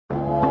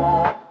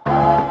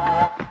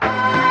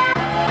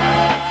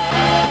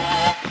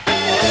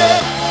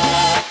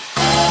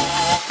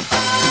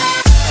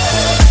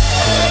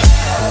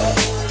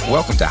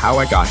How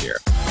I Got Here,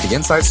 the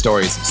inside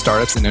stories of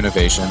startups and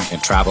innovation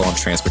in travel and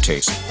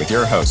transportation, with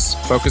your hosts,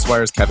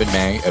 FocusWire's Kevin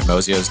May and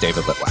Mozio's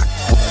David Litwack.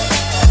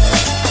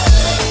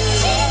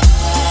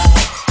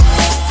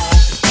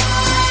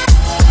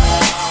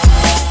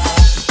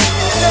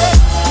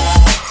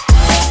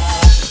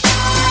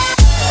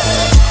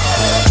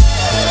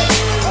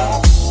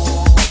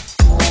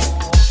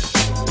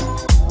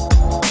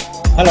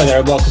 Hello there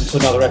and welcome to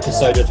another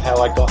episode of How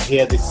I Got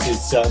Here. This is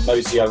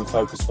Mozio and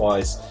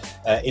FocusWire's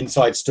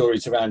inside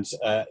stories around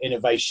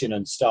innovation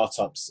and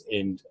startups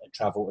in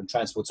travel and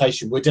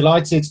transportation. We're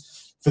delighted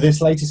for this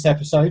latest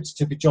episode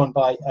to be joined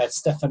by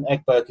Stefan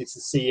Egberg. He's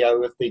the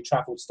CEO of the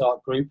Travel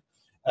Start Group,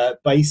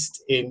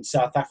 based in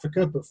South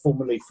Africa, but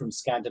formerly from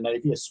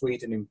Scandinavia,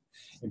 Sweden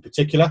in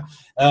particular.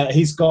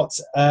 He's got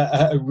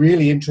a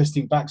really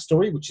interesting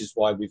backstory, which is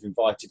why we've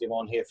invited him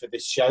on here for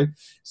this show.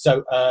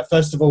 So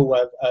first of all,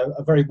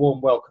 a very warm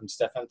welcome,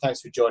 Stefan.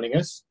 Thanks for joining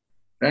us.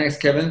 Thanks,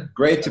 Kevin.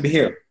 Great to be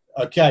here.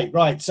 Okay,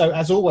 right. So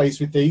as always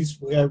with these,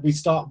 we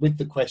start with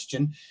the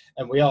question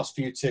and we ask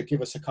for you to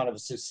give us a kind of a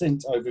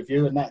succinct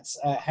overview, and that's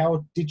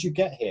how did you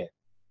get here?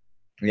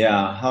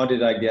 Yeah, how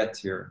did I get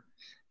here?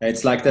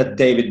 It's like that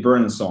David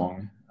Byrne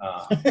song.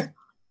 That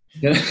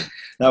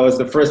was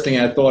the first thing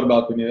I thought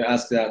about when you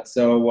asked that.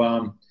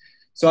 So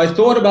I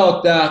thought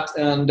about that,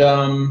 and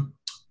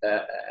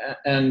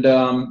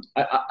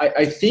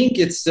I think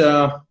it's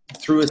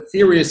through a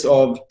series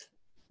of,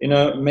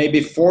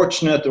 maybe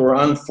fortunate or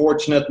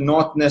unfortunate,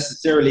 not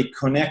necessarily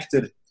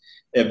connected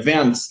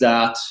events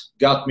that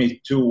got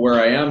me to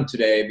where I am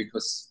today.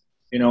 Because,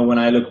 when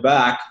I look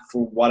back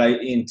for what I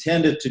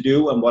intended to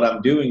do and what I'm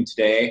doing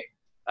today,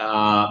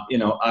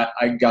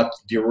 I got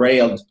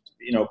derailed,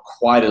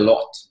 quite a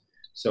lot.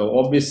 So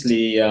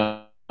obviously,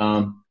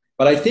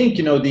 but I think,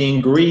 the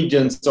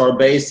ingredients are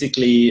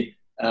basically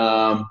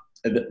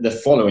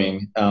the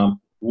following.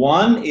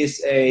 One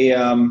is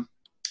a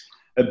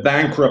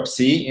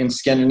bankruptcy in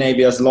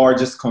Scandinavia's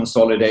largest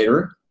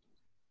consolidator.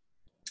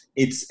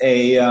 It's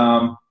a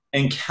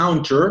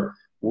encounter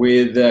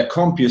with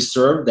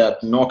CompuServe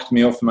that knocked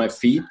me off my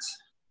feet.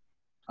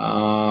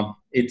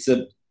 It's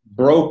a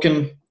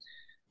broken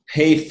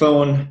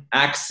payphone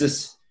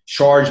access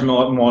charge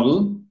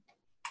model.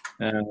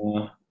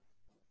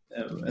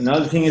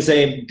 Another thing is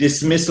a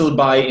dismissal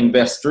by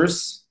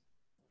investors.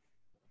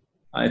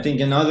 I think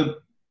another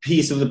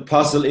piece of the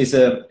puzzle is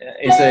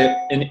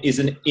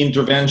an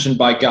intervention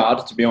by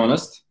God, to be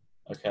honest.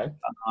 Okay.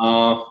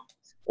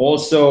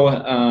 Also,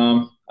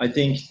 I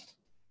think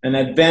an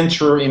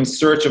adventure in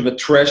search of a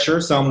treasure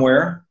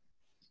somewhere,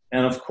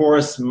 and of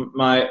course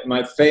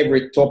my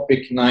favorite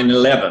topic,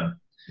 9/11.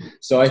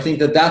 So I think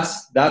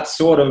that's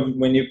sort of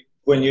when you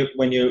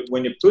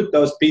put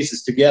those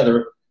pieces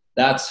together,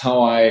 that's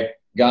how I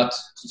got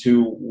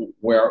to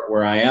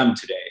where I am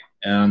today.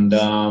 And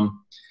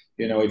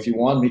if you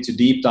want me to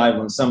deep dive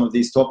on some of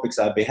these topics,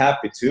 I'd be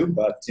happy to.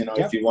 But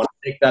if you want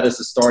to take that as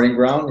a starting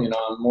ground,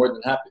 I'm more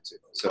than happy to.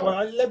 So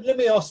well, let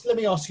me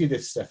ask you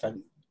this,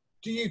 Stefan.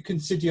 Do you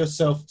consider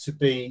yourself to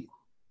be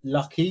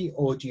lucky,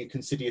 or do you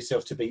consider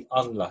yourself to be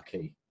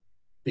unlucky?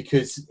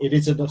 Because it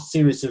is a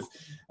series of,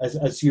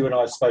 as you and I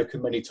have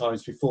spoken many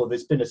times before,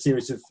 there's been a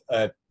series of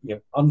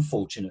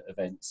unfortunate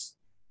events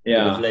that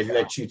have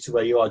led you to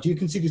where you are. Do you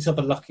consider yourself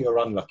a lucky or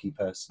unlucky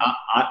person?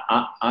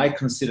 I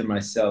consider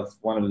myself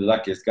one of the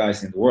luckiest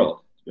guys in the world,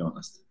 to be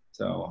honest.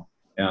 So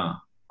yeah,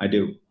 I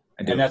do.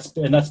 And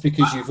that's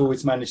because you've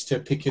always managed to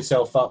pick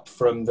yourself up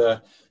from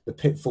the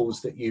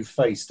pitfalls that you've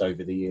faced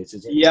over the years,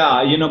 isn't it?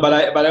 Yeah, but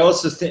I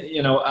also think,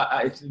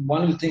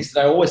 one of the things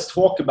that I always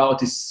talk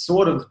about is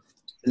sort of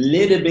a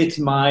little bit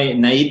my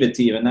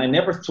naivety, and I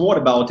never thought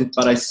about it,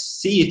 but I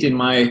see it in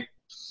my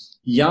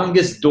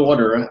youngest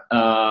daughter,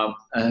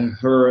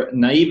 her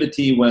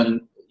naivety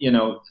when,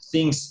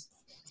 things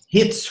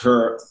hits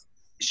her.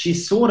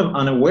 She's sort of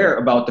unaware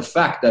about the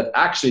fact that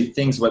actually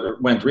things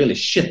went really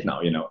shit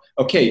now,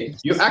 Okay,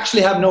 you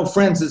actually have no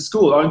friends at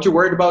school. Aren't you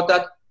worried about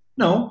that?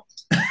 No.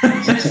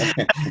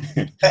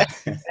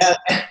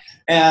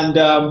 And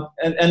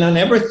I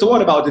never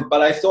thought about it,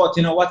 but I thought,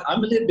 you know what,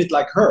 I'm a little bit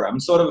like her.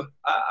 I'm sort of,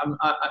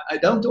 I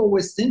don't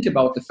always think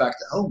about the fact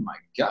that, oh my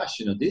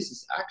gosh, this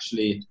is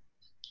actually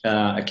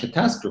a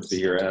catastrophe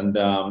here. And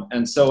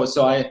so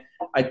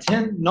I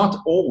tend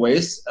not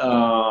always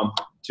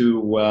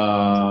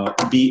to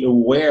be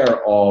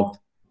aware of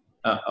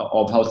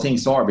how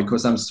things are,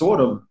 because I'm sort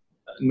of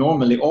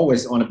normally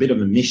always on a bit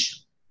of a mission.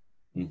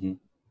 Mm-hmm.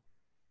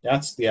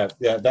 That's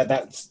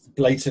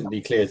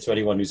blatantly clear to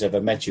anyone who's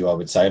ever met you, I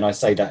would say, and I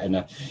say that in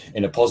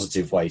a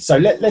positive way. So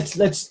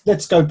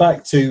let's go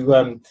back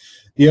to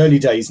the early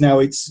days. Now,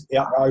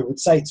 I would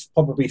say it's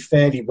probably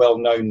fairly well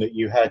known that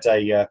you had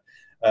a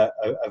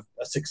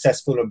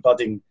successful and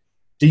budding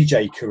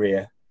DJ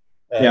career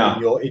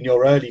in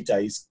your early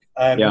days,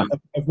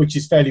 which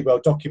is fairly well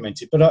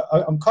documented. But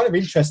I'm kind of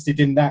interested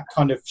in that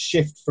kind of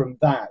shift from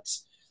that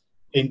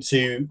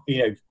into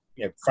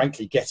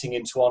frankly, getting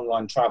into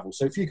online travel.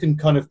 So if you can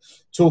kind of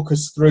talk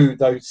us through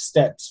those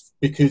steps,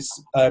 because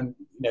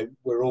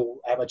we're all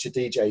amateur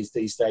DJs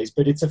these days,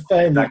 but it's a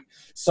fairly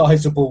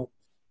sizable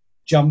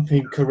jump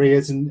in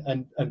careers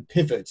and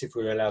pivot, if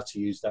we're allowed to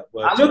use that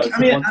word, from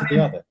one to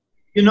the other.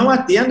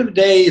 At the end of the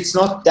day, it's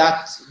not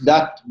that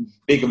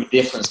big of a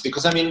difference,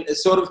 because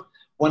it's sort of,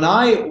 when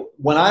I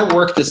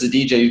worked as a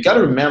DJ, you've got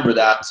to remember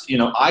that,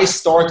 I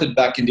started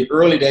back in the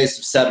early days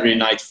of Saturday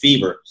Night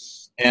Fever.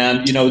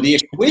 And, the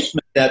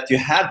equipment that you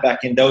had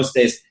back in those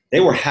days, they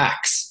were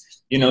hacks.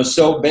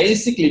 So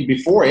basically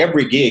before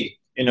every gig,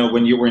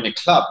 when you were in a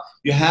club,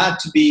 you had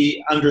to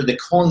be under the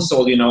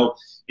console,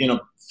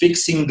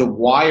 fixing the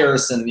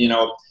wires. And,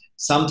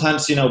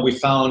 sometimes, we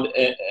found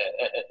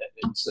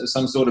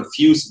some sort of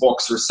fuse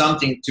box or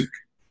something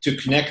to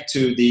connect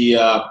to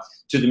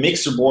the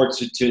mixer board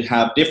to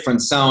have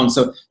different sounds.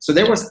 So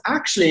there was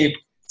actually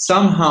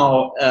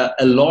somehow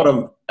a lot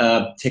of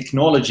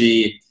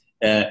technology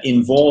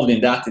involved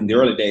in that in the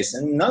early days.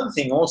 And another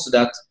thing also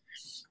that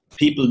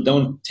people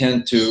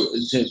tend to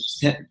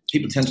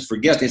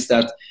forget is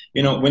that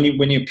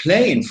when you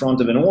play in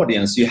front of an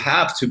audience, you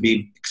have to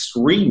be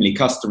extremely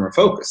customer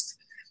focused,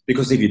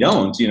 because if you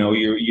don't, you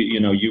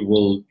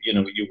will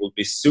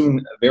be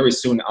very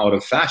soon out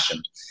of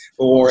fashion.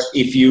 Or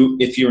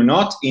if you're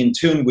not in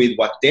tune with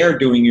what they're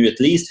doing, you at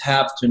least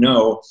have to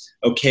know,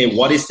 okay,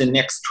 what is the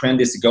next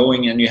trend is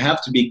going, and you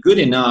have to be good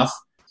enough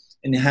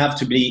and you have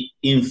to be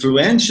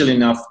influential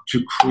enough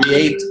to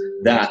create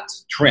that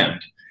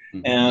trend.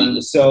 Mm-hmm.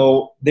 And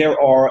so there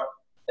are,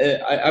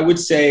 I would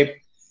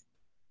say,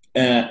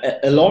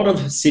 a lot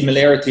of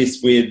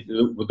similarities with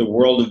the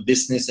world of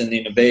business and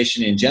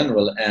innovation in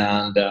general,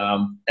 and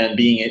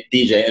being a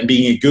DJ and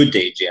being a good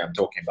DJ. I'm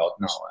talking about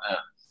now,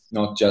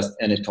 not just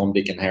any Tom,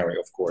 Dick, and Harry,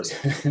 of course.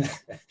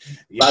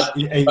 But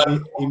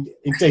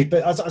indeed.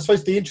 But I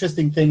suppose the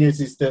interesting thing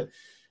is that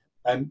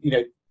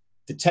the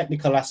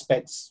technical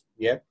aspects.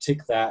 Yeah,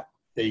 tick that.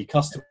 The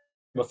customer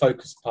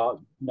focused part,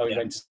 knowing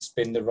when to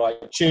spin the right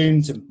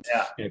tunes, and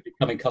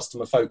becoming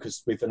customer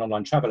focused with an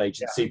online travel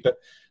agency. But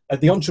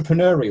the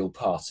entrepreneurial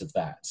part of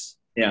that,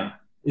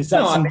 is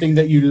that something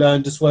that you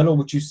learned as well, or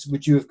would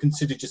you have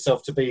considered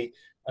yourself to be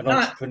an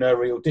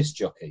entrepreneurial disc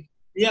jockey?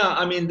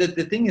 Yeah,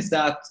 the thing is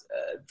that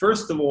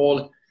first of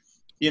all,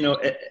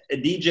 a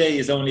DJ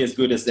is only as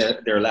good as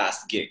their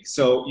last gig.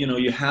 So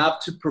you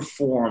have to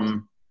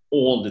perform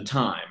all the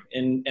time,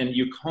 and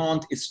you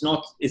can't, it's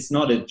not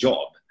a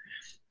job,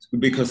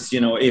 because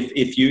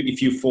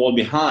if you fall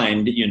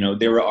behind,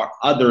 there are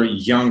other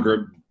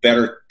younger,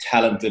 better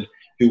talented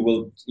who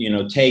will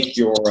take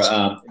your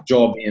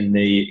job in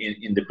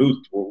the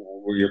booth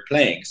where you're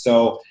playing.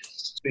 So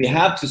you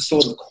have to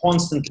sort of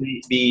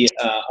constantly be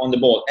on the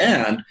ball,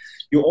 and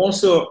you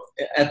also,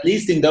 at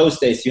least in those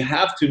days, you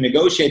have to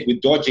negotiate with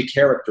dodgy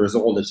characters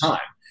all the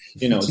time.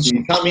 So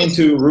you come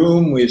into a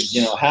room with,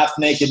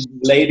 half-naked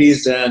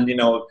ladies, and,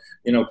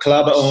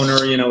 club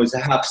owner, is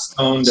half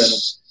stoned.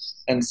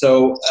 And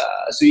so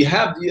you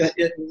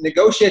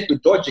negotiate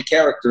with dodgy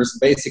characters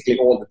basically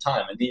all the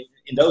time. And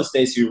in those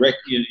days, you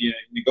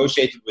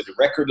negotiated with the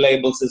record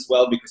labels as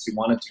well, because you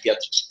wanted to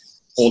get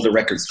all the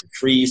records for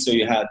free. So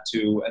you had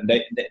to, and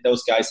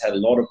those guys had a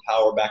lot of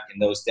power back in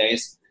those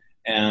days.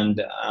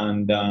 And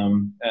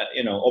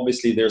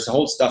obviously there's a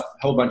whole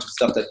bunch of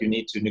stuff that you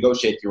need to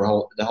negotiate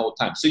the whole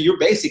time. So you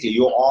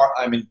are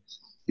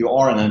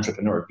an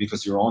entrepreneur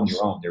because you're on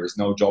your own. There is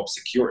no job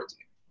security.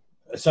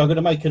 So I'm going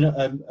to make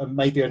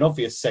maybe an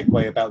obvious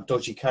segue about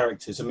dodgy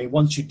characters.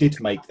 Once you did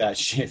make that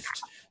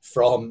shift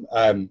from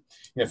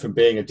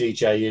being a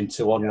DJ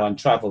into online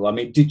travel,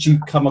 did you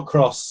come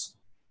across,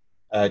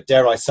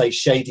 dare I say,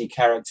 shady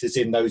characters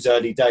in those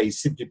early days,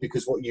 simply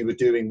because what you were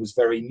doing was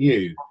very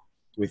new?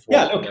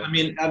 One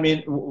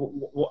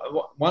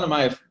of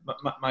my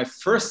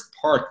first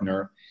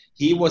partner,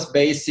 he was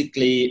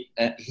basically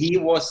he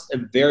was a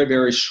very,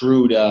 very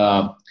shrewd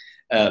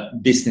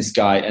business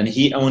guy, and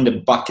he owned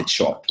a bucket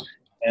shop.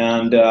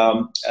 And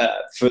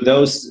for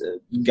those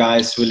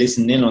guys who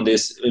listen in on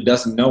this who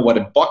doesn't know what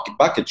a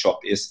bucket shop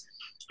is,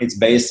 it's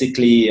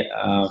basically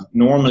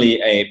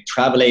normally a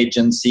travel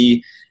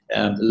agency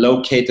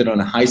located on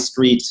a high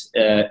street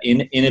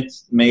in a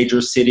major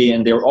city,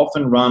 and they're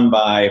often run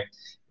by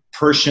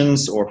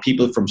Persians or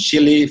people from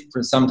Chile.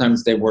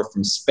 Sometimes they were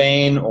from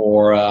Spain,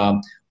 or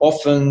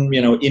often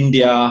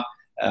India.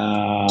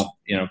 And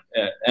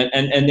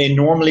they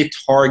normally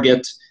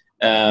target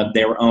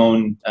their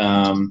own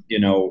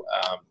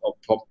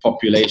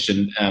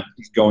population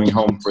going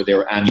home for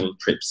their annual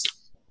trips.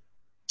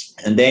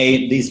 And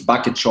these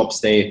bucket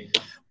shops, they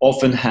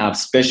often have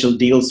special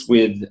deals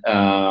with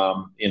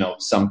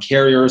some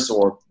carriers,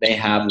 or they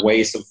have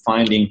ways of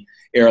finding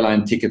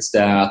airline tickets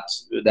that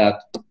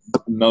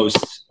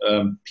most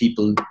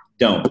people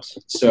don't.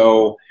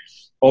 So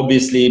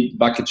obviously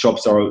bucket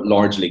shops are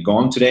largely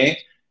gone today.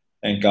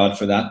 Thank God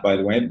for that, by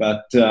the way.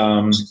 But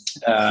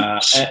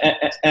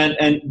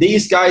and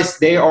these guys,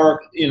 they are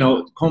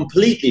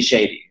completely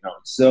shady.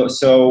 So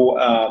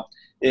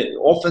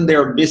often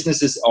their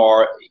businesses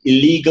are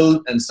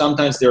illegal, and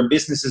sometimes their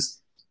businesses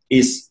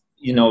is,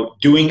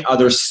 doing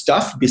other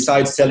stuff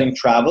besides selling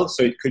travel.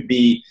 So it could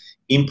be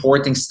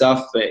importing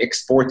stuff,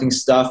 exporting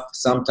stuff.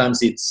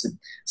 Sometimes it's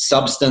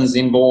substance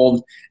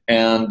involved,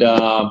 and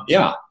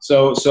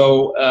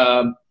so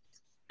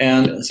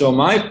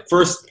my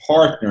first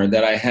partner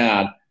that I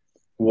had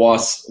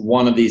was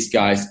one of these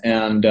guys,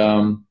 and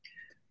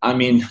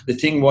the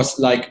thing was,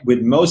 like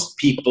with most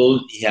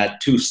people, he had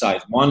two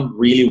sides. One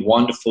really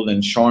wonderful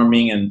and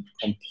charming and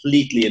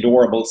completely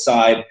adorable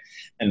side,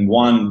 and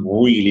one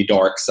really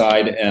dark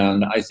side.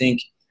 And I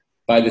think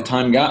by the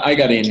time I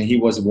got in, he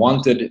was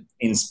wanted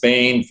in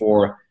Spain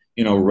for,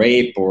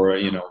 rape or,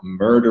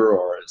 murder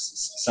or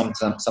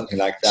something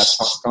like that.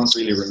 Can't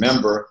really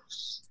remember.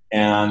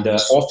 And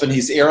often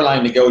his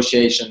airline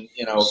negotiation,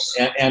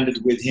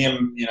 ended with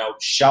him,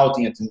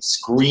 shouting at them,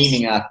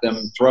 screaming at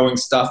them, throwing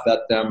stuff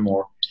at them,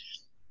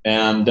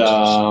 and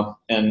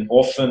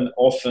often,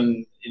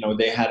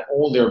 they had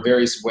all their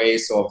various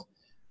ways of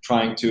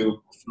trying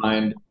to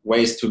find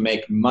ways to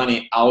make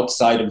money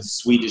outside of the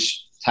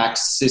Swedish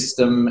tax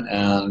system,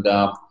 and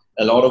a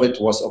lot of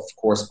it was, of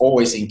course,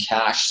 always in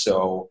cash.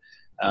 So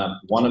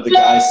one of the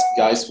guys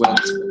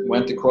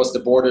went across the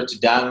border to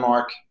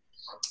Denmark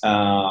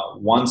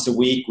once a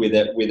week with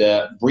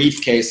a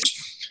briefcase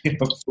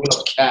full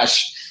of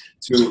cash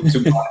to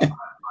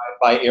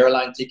buy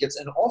airline tickets.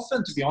 And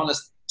often, to be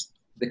honest,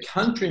 the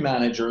country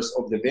managers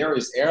of the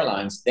various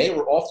airlines, they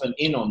were often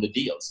in on the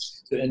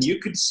deals. And you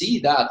could see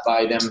that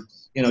by them,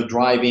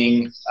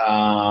 driving,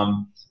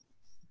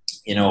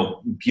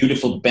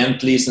 beautiful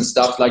Bentleys and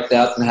stuff like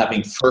that, and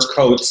having fur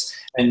coats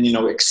and,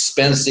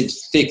 expensive,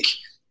 thick,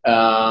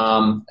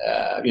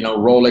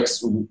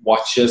 Rolex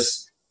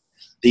watches.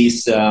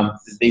 These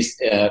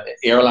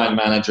airline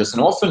managers,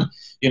 and often,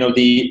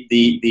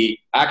 the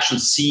actual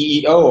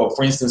CEO of,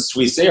 for instance,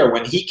 Swissair,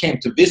 when he came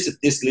to visit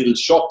this little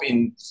shop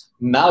in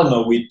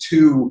Malmo with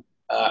two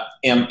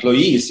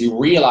employees, he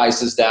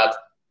realizes that,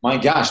 my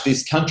gosh,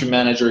 this country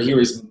manager here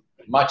is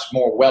much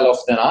more well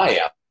off than I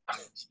am.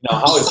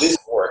 How is this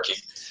working?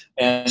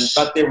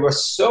 But there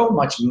was so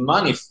much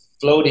money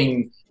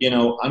floating,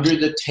 under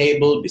the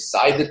table,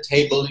 beside the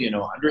table,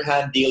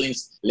 underhand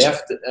dealings,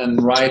 left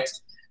and right.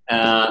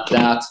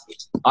 That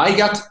I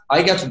got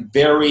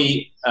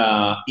very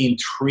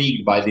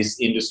intrigued by this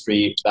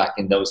industry back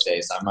in those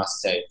days. I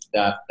must say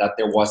that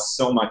there was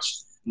so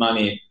much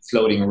money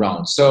floating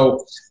around.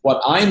 So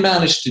what I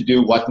managed to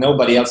do, what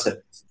nobody else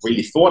had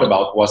really thought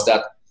about, was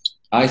that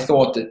I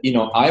thought that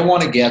I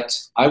want to get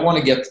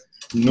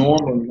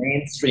normal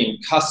mainstream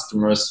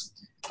customers.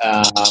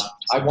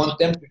 I want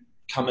them to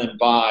come and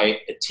buy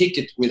a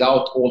ticket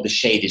without all the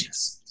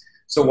shadiness.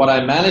 So what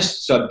I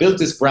managed, I built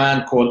this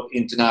brand called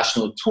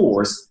International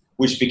Tours,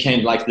 which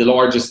became like the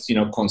largest,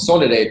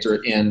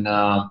 consolidator in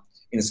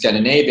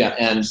Scandinavia,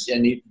 and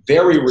a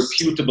very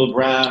reputable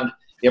brand.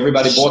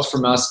 Everybody bought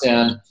from us,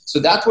 and so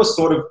that was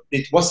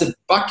it was a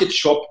bucket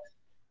shop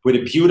with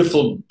a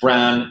beautiful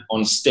brand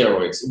on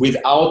steroids,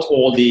 without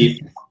all the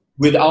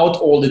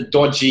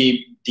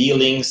dodgy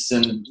dealings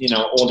and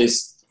all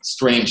this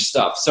strange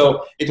stuff.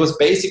 So it was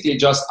basically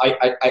just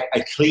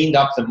I cleaned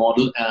up the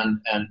model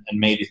and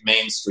made it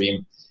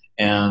mainstream.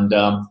 And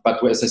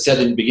but as I said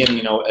in the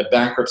beginning, a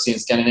bankruptcy in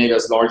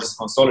Scandinavia's largest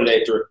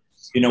consolidator,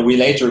 we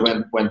later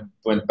went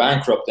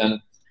bankrupt,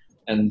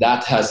 and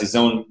that has its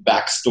own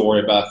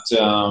backstory. But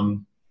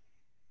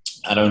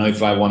I don't know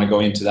if I want to go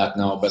into that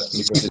now, but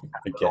because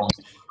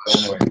it's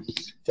anyway.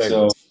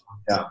 So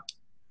yeah.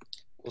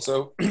 Well,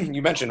 so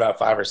you mentioned about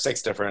 5 or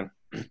 6 different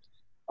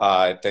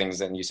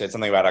things, and you said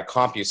something about a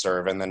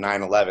CompuServe and the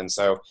 911.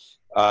 So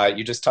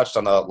you just touched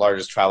on the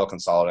largest travel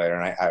consolidator,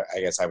 and I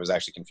guess I was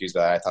actually confused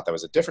by that. I thought that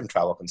was a different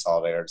travel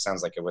consolidator. It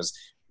sounds like it was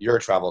your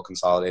travel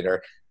consolidator.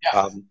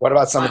 Yeah. What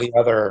about some of the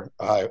other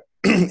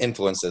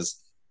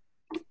influences?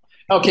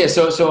 Okay,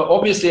 so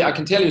obviously I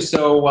can tell you.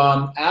 So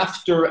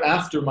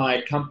after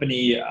my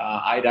company,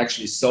 I'd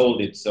actually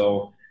sold it.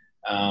 So,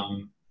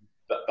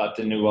 but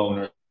the new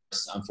owners,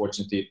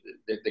 unfortunately,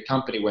 the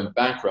company went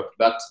bankrupt.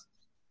 But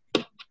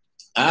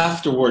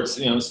afterwards,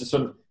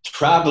 sort of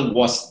travel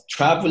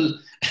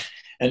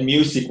and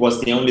music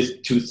was the only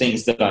 2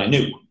 things that I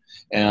knew,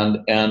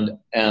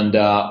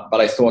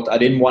 but I thought I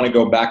didn't want to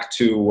go back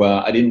to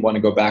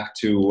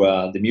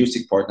the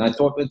music part, and I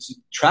thought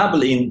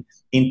traveling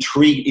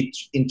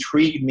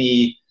intrigued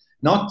me,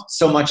 not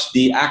so much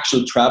the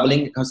actual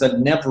traveling, because I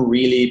never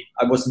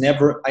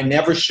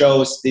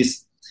chose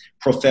this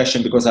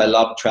profession because I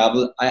love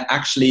travel. I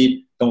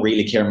actually don't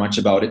really care much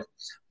about it,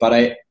 but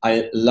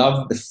I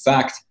love the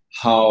fact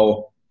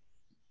how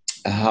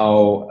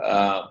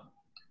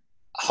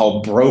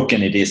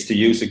broken it is to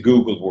use a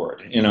Google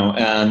word,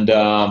 and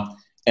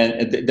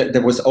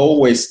there was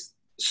always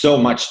so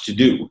much to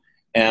do,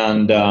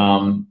 and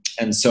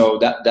so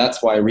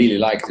that's why I really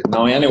liked it.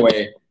 Now,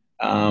 anyway,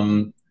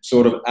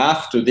 sort of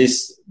after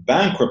this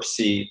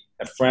bankruptcy,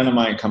 a friend of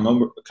mine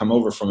come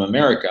over from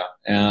America,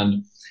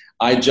 and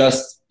I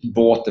just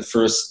bought the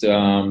first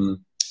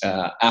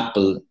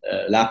Apple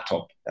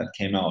laptop that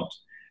came out,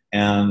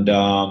 and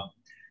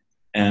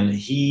and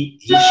he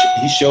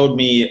showed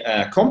me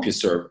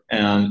CompuServe,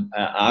 and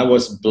I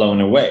was blown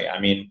away. I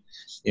mean,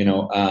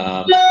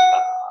 I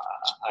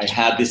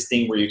had this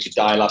thing where you could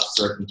dial up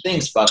certain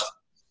things, but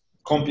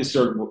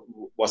CompuServe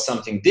was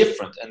something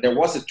different, and there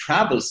was a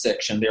travel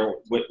section there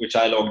which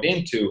I logged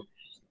into,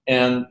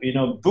 and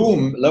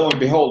boom, lo and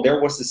behold,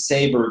 there was a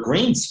Sabre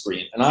green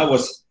screen, and I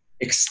was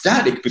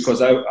ecstatic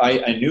because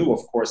I knew,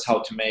 of course, how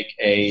to make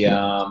a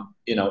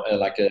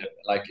like a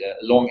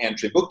long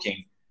entry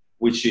booking,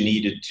 which you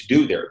needed to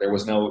do there. There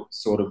was no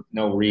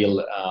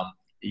real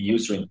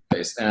user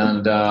interface,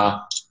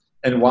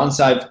 and once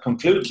I've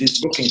concluded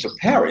this booking to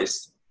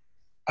Paris,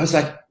 I was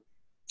like,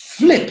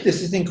 flip,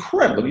 this is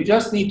incredible. You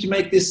just need to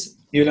make this,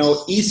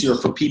 easier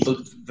for people,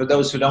 for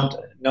those who don't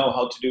know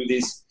how to do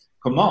these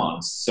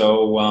commands.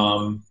 So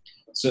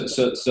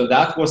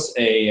that was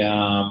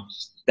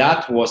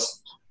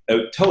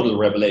a total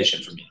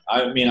revelation for me.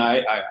 I mean,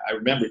 I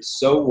remember it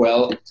so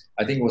well.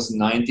 I think it was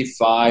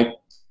 95.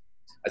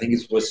 I think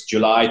it was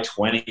July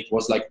 20. It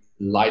was like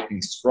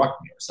lightning struck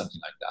me or something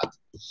like that.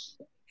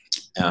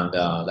 And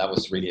that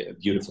was really a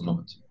beautiful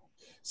moment.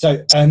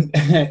 So,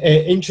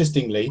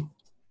 interestingly,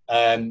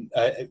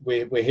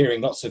 we're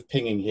hearing lots of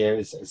pinging here,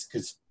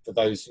 because for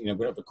those, we're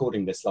not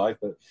recording this live,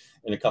 but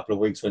in a couple of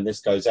weeks when this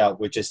goes out,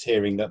 we're just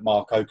hearing that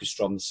Mark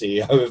Åkerström,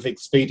 the CEO of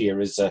Expedia,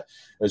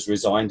 has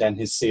resigned, and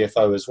his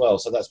CFO as well.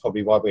 So that's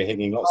probably why we're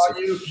hearing lots. Are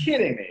you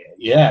kidding me?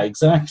 Yeah,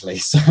 exactly.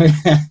 So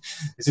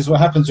this is what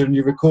happens when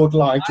you record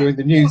live during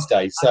the news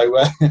day. So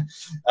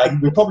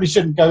we probably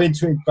shouldn't go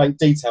into it in great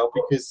detail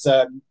because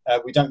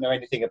we don't know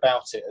anything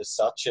about it as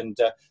such. And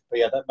but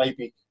yeah, that may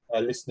be.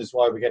 Listeners,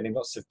 why we're getting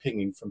lots of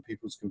pinging from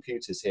people's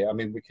computers here. I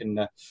mean, we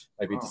can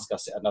maybe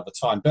discuss it another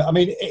time. But I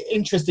mean,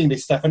 interestingly,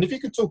 Stefan, if you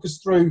could talk us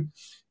through,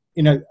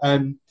 you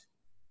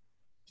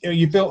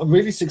built a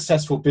really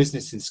successful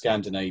business in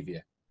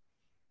Scandinavia,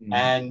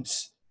 and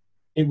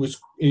it was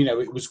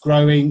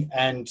growing,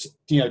 and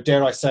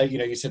dare I say,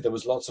 you said there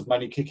was lots of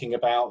money kicking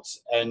about,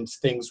 and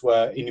things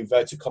were, in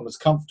inverted commas,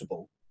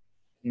 comfortable.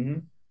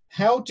 Mm-hmm.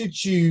 How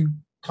did you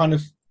kind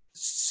of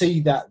see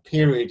that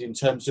period in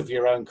terms of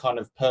your own kind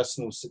of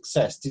personal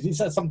success? Is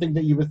that something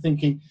that you were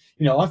thinking,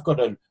 I've got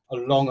a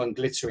long and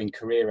glittering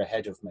career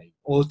ahead of me?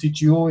 Or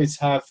did you always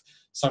have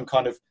some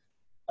kind of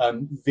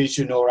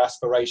vision or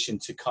aspiration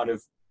to kind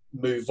of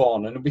move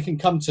on? And we can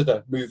come to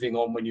the moving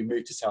on when you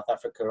move to South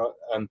Africa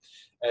in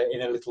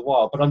a little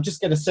while. But I'm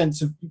just getting a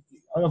sense of,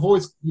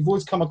 you've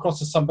always come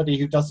across as somebody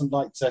who doesn't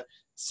like to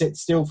sit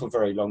still for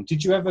very long.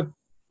 Did you ever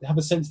have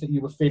a sense that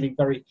you were feeling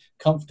very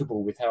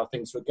comfortable with how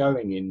things were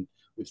going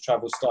with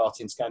Travel Start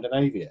in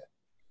Scandinavia?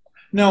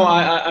 No,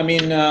 I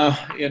mean,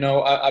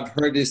 I've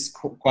heard this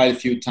quite a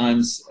few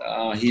times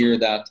here,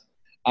 that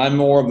I'm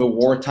more of a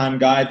wartime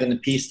guy than a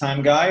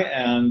peacetime guy.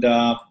 And,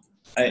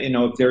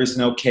 if there is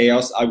no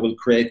chaos, I will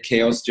create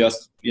chaos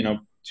just,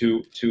 to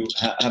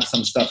have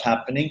some stuff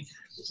happening.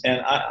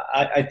 And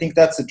I think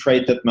that's a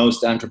trait that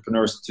most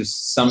entrepreneurs to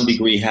some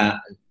degree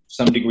have.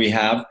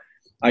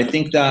 I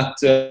think that,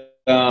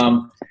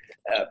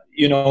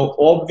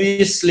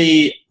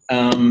 obviously,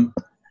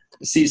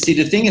 See,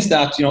 the thing is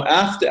that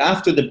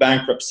after the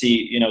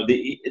bankruptcy,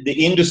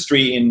 the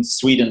industry in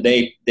Sweden,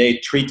 they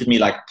treated me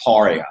like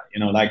pariah,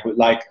 like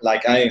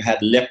I had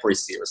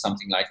leprosy or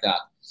something like that.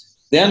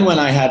 Then when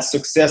I had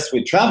success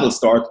with Travel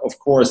Start, of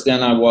course,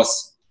 then I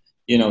was,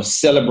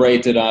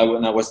 celebrated.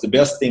 And I was the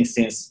best thing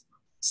since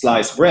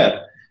sliced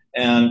bread.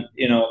 And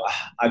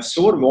I've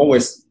sort of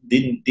always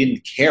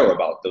didn't care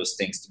about those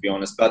things, to be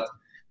honest. But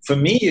for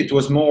me, it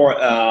was more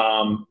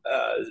a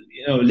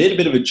little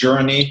bit of a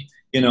journey.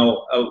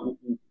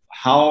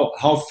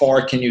 How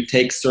far can you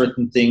take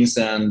certain things,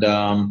 and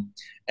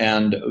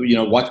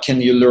what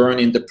can you learn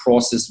in the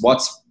process?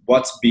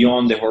 What's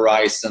beyond the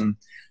horizon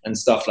and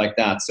stuff like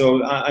that.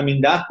 So I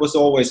mean, that was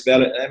always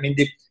very. I mean,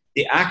 the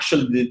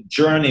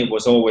journey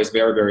was always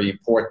very, very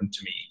important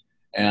to me,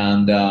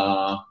 and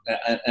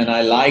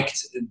I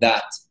liked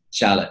that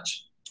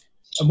challenge.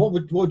 And what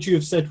would you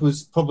have said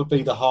was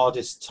probably the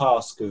hardest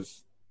task of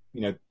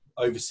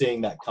overseeing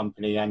that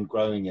company and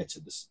growing it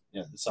at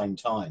the same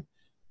time?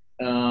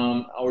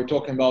 Are we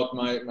talking about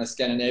my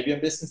Scandinavian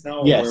business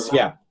now? Yes,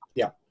 yeah.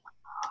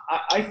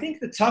 I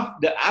think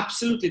the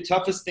absolutely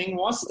toughest thing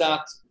was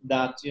that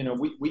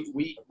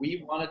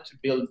we wanted to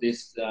build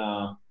this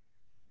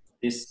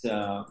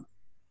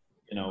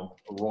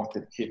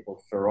rocket ship or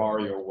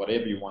Ferrari or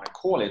whatever you want to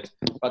call it.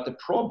 But the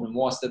problem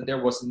was that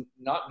there was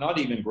not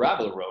even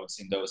gravel roads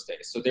in those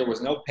days. So there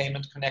was no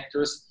payment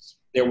connectors.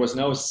 There was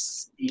no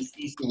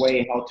easy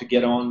way how to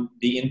get on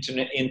the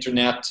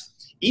internet.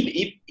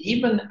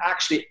 Even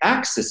actually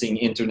accessing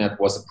internet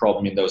was a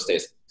problem in those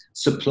days.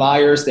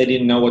 Suppliers, they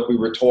didn't know what we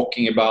were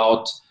talking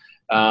about.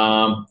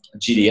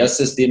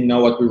 GDSs didn't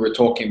know what we were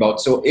talking about.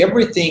 So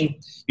everything,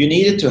 you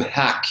needed to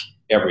hack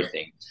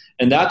everything.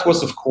 And that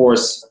was, of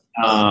course,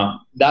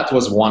 that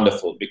was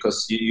wonderful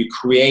because you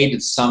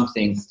created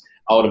something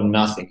out of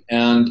nothing.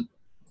 And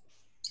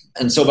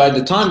so by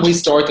the time we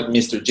started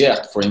Mr.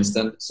 Jet, for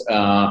instance,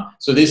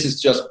 so this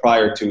is just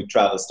prior to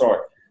Travel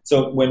Start.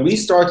 So when we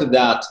started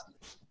that,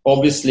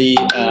 obviously,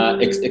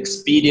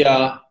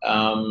 Expedia,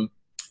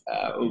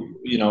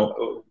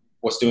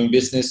 was doing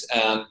business,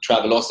 and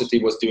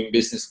Travelocity was doing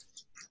business.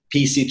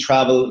 PC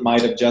Travel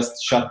might have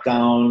just shut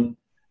down,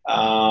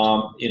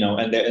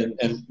 and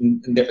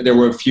there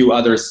were a few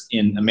others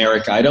in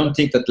America. I don't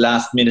think that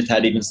Last Minute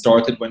had even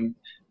started when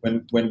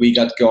we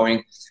got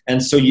going,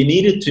 and so you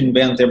needed to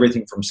invent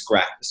everything from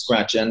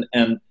scratch,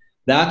 and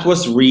that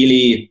was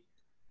really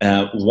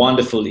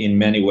wonderful in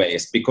many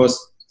ways, because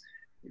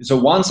so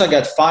once I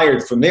got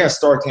fired from there,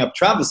 starting up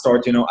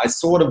TravelStart, I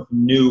sort of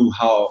knew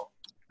how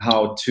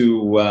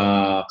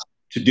to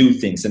do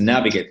things and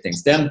navigate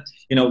things. Then,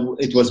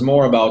 it was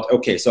more about,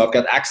 okay, so I've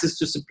got access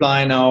to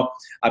supply now,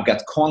 I've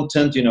got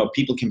content,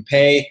 people can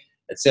pay,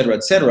 et cetera,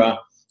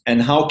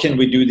 and how can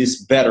we do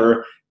this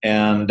better?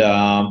 And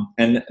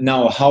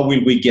now how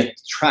will we get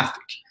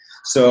traffic?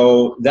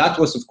 So that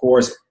was, of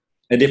course,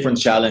 a different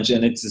challenge,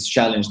 and it's a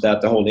challenge that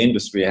the whole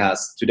industry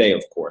has today,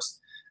 of course.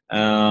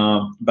 I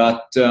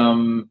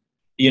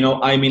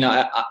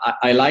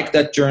like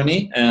that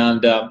journey,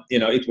 and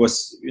it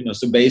was,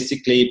 so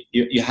basically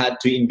you had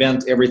to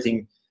invent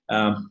everything,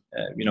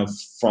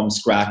 from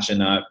scratch,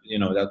 and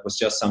that was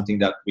just something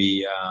that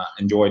we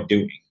enjoyed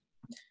doing.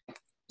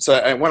 So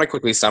I want to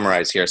quickly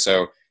summarize here.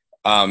 So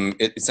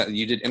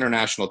you did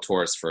international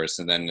tours first,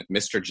 and then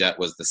Mr. Jet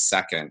was the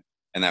second,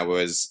 and that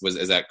was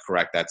is that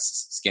correct?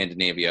 That's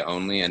Scandinavia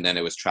only, and then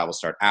it was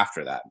TravelStart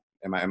after that.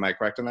 Am I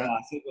correct on that?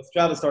 Yeah, it was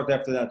TravelStart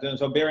after that. And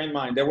so bear in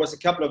mind, there was a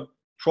couple of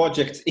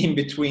projects in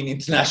between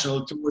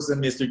international tours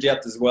and Mr.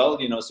 Jet as well.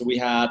 So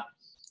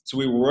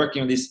we were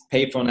working on this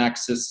pay phone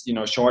access,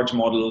 charge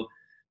model.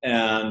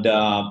 And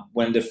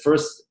when the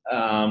first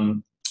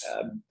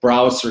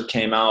browser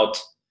came out,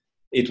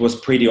 it was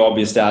pretty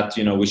obvious that,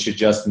 we should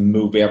just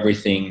move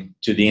everything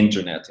to the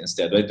internet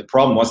instead. But the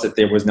problem was that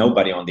there was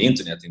nobody on the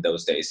internet in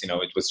those days.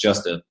 It was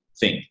just a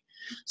thing.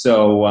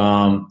 So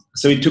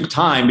it took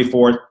time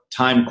before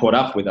time caught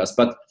up with us.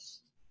 But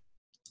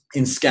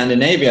in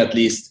Scandinavia, at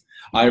least,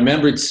 I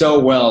remember it so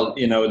well.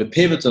 The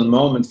pivotal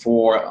moment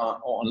for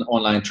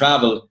online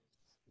travel,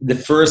 the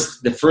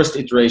first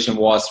iteration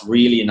was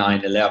really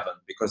 9/11,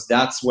 because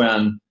that's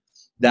when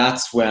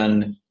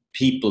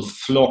people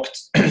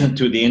flocked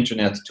to the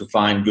internet to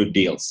find good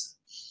deals,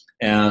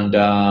 and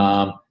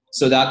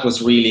so that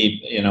was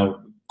really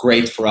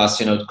great for us,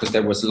 because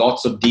there was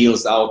lots of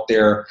deals out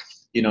there.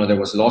 There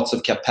was lots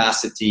of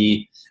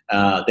capacity.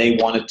 They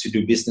wanted to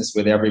do business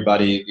with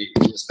everybody,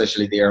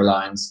 especially the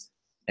airlines,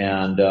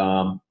 and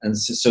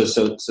so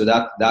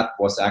that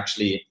was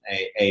actually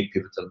a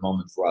pivotal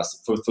moment for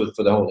us, for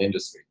the whole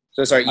industry.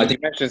 So sorry, you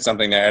mentioned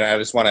something there, and I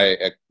just want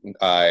to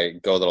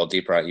go a little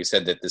deeper. You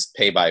said that this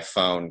pay by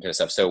phone kind of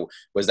stuff. So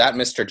was that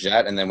Mr.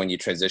 Jet, and then when you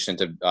transitioned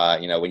to,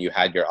 when you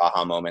had your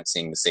aha moment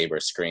seeing the Sabre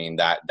screen,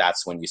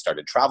 that's when you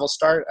started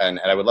TravelStart?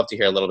 And I would love to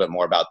hear a little bit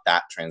more about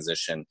that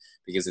transition,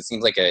 because it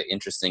seems like an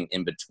interesting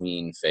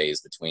in-between phase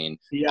between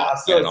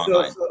offline and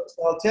online.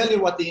 So I'll tell you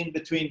what the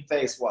in-between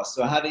phase was.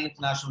 So I had the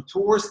international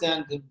tours.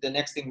 Then the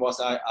next thing was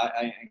I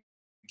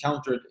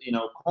encountered,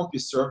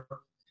 CompuServe.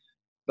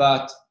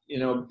 But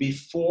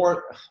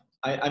before,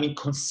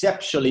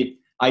 conceptually,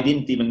 I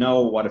didn't even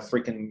know what a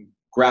freaking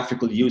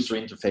graphical user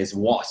interface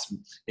was,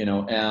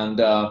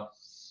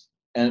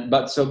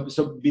 but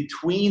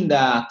between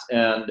that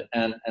and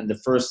the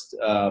first,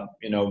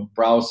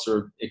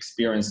 browser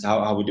experience,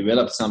 how we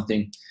developed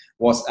something,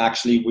 was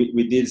actually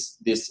we did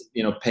this,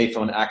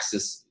 payphone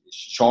access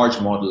charge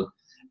model,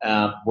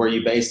 where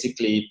you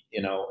basically,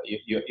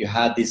 you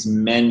had these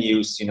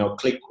menus,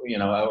 click,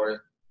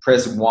 or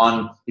press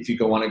 1 if you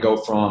want to go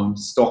from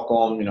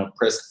Stockholm,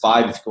 press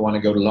 5 if you want to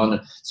go to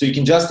London. So you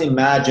can just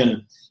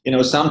imagine,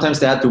 sometimes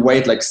they had to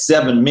wait like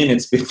 7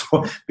 minutes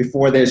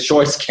before their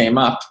choice came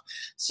up.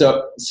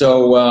 So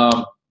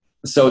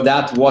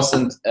that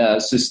wasn't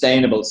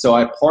sustainable. So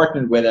I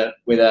partnered with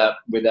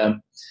the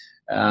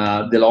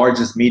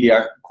largest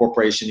media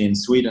corporation in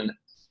Sweden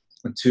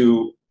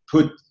to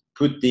put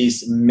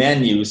these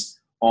menus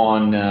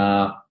on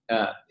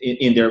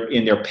in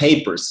their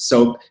papers,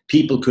 so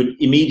people could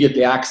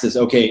immediately access.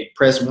 Okay,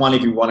 press 1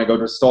 if you want to go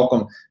to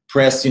Stockholm.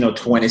 Press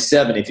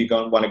 27 if you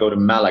want to go to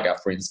Malaga,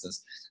 for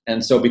instance.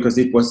 And so because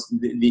it was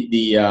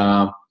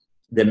the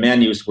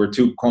menus were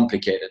too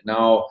complicated.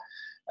 Now,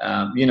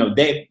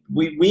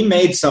 we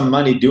made some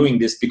money doing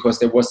this because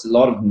there was a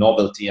lot of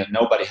novelty and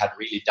nobody had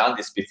really done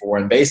this before.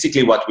 And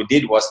basically, what we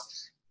did was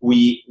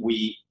we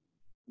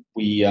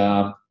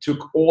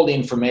took all the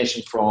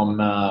information from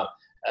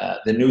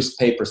the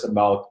newspapers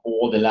about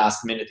all the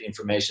last minute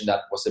information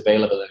that was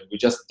available, and we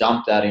just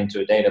dumped that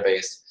into a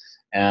database,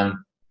 and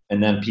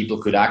then people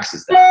could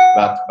access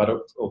that. But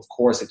of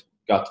course it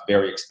got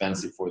very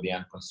expensive for the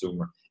end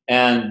consumer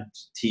and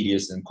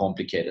tedious and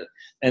complicated.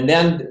 And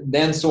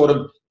then sort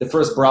of the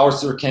first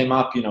browser came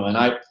up, and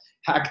I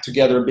hacked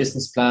together a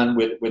business plan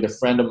with a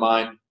friend of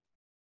mine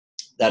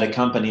that a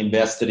company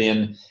invested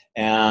in,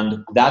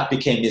 and that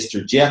became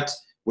Mr. Jet,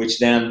 which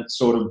then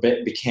sort of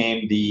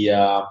became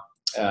the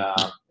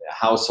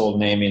household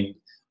name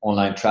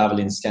online travel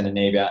in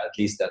Scandinavia, at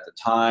least at the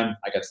time.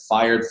 I got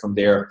fired from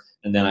there,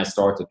 and then I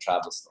started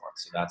TravelStar.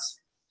 So that's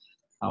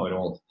how it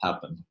all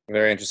happened.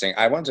 Very interesting.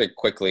 I want to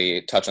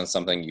quickly touch on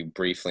something you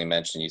briefly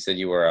mentioned. You said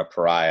you were a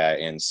pariah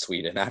in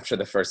Sweden after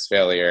the first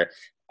failure.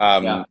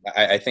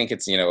 I think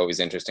it's always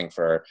interesting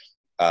for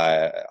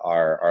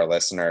our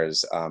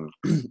listeners,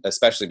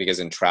 especially because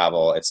in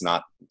travel, it's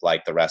not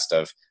like the rest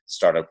of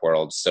startup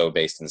world, so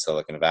based in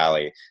Silicon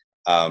Valley.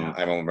 I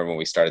remember when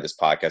we started this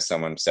podcast,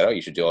 someone said, "Oh,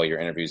 you should do all your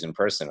interviews in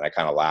person." And I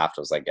kind of laughed.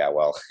 I was like, "Yeah,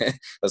 well,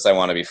 unless I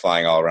want to be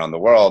flying all around the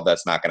world,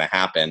 that's not going to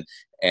happen."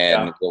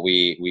 And what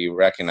we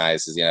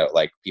recognize is,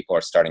 like people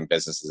are starting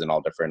businesses in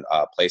all different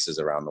places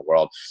around the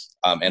world.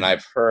 And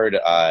I've heard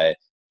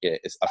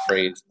it's a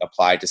phrase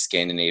applied to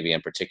Scandinavia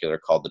in particular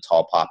called the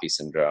tall poppy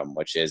syndrome,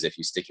 which is if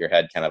you stick your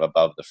head kind of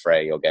above the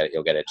fray, you'll get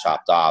it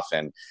chopped off.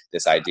 And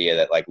this idea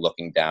that like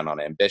looking down on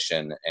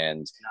ambition.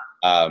 And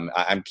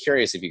I'm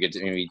curious if you could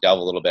maybe delve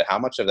a little bit, how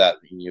much of that,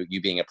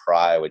 you being a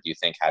pariah, would you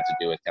think had to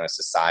do with kind of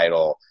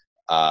societal,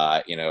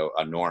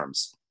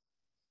 norms?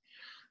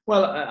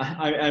 Well,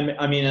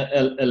 I mean,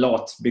 a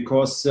lot,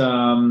 because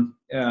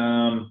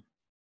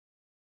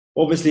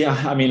obviously,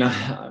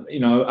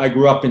 I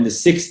grew up in the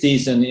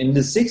 60s, and in the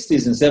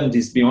 60s and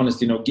 70s, to be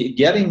honest,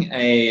 getting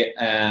a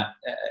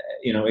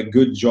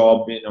good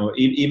job,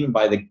 even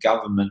by the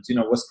government,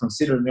 was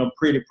considered,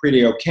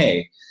 pretty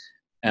okay.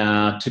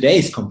 Today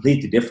is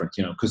completely different,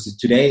 because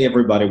today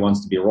everybody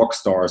wants to be rock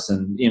stars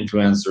and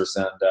influencers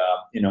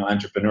and,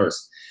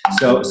 entrepreneurs.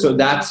 So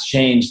that's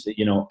changed, a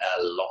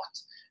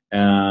lot.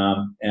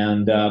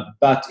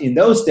 But in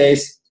those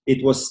days,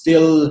 it was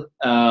still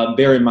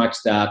very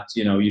much that,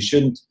 you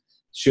shouldn't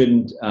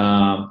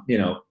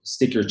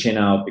stick your chin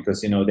out,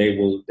 because they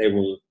will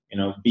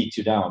beat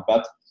you down.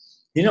 But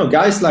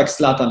guys like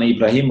Zlatan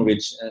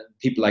Ibrahimovic and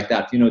people like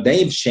that,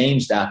 they've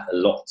changed that a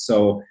lot.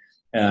 So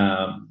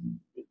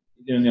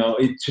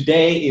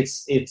today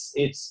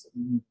it's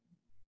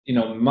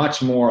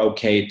much more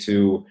okay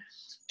to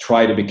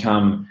try to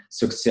become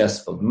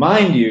successful.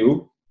 Mind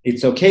you,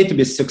 it's okay to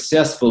be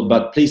successful,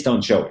 but please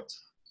don't show it.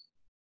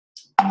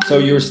 So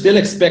you're still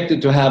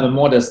expected to have a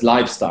modest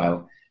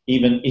lifestyle,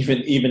 even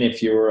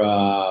if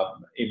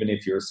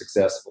you're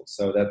successful.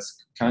 So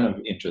that's kind of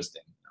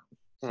interesting.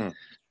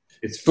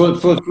 It's full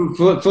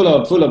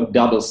of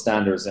double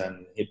standards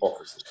and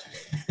hypocrisy.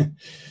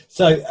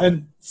 So,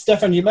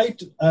 Stefan, you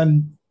made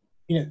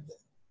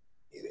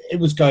it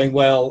was going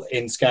well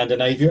in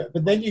Scandinavia,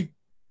 but then you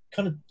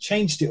kind of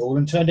changed it all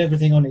and turned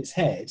everything on its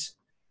head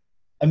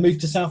and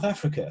moved to South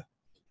Africa,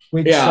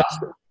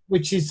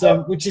 which is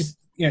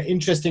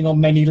interesting on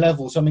many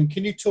levels. I mean,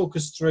 can you talk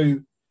us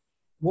through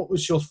what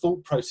was your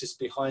thought process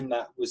behind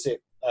that? Was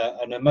it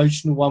an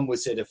emotional one?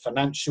 Was it a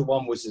financial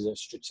one? Was it a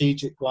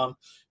strategic one?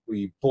 Were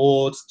you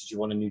bored? Did you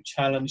want a new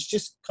challenge?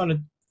 Just kind of,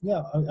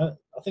 I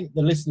think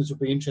the listeners would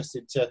be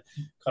interested to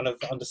kind of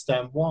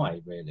understand why,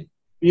 really.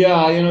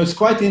 Yeah, it's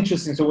quite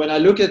interesting. So when I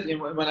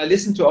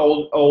listen to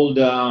old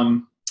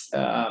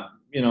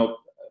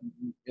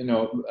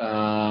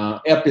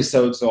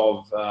episodes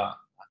of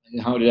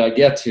how did I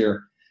get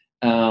here,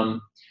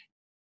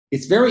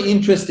 it's very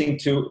interesting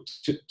to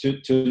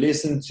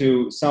listen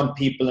to some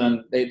people,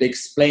 and they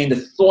explain the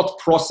thought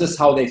process,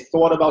 how they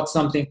thought about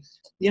something.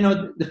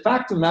 The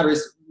fact of the matter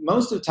is,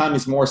 most of the time,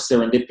 it's more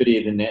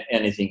serendipity than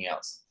anything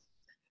else.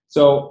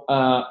 So,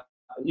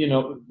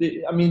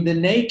 the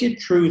naked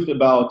truth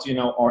about,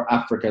 our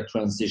Africa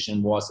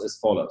transition was as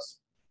follows.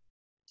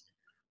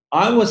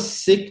 I was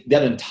sick,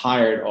 dead and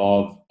tired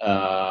of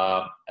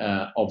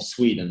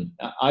Sweden.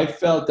 I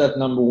felt that,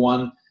 number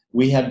one,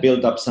 we had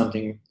built up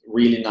something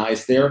really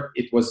nice there.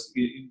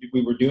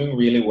 We were doing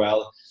really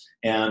well,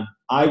 and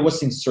I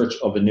was in search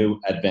of a new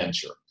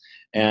adventure.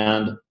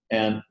 And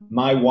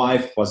my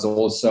wife was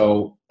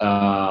also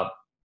a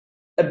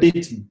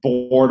bit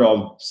bored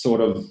of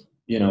sort of,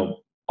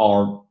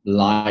 our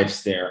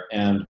lives there.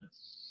 And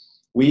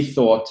we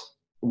thought,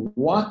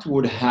 what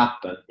would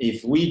happen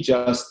if we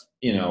just,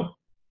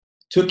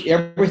 took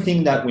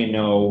everything that we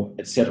know,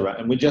 etc.,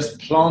 and we just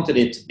planted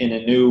it in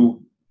a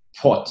new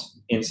pot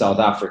in South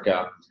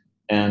Africa,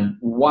 and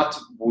what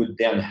would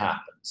then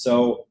happen?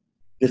 So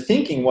the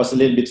thinking was a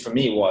little bit for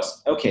me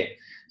was, okay,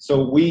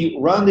 so we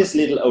run this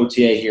little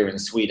OTA here in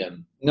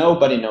Sweden.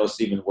 Nobody knows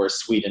even where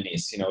Sweden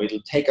is.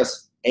 It'll take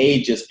us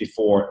ages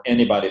before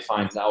anybody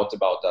finds out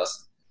about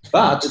us.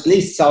 But at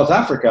least South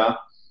Africa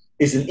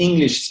is an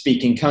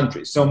English-speaking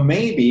country. So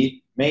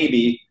maybe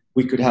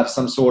we could have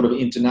some sort of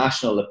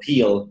international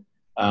appeal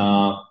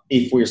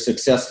if we're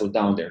successful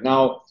down there.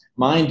 Now,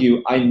 mind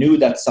you, I knew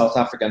that South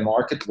African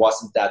market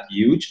wasn't that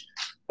huge,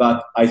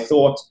 but I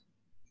thought,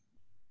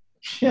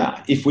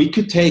 if we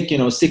could take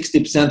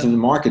 60% of the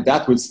market,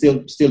 that would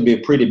still be a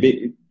pretty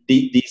big,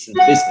 decent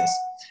business.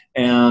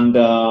 And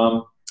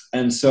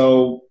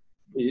so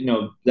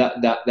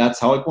that's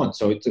how it went.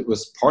 So it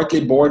was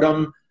partly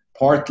boredom,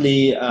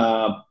 partly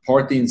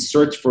in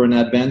search for an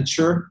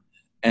adventure,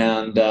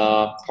 and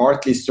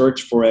partly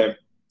search for a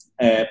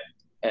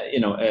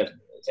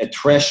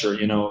treasure.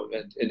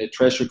 And a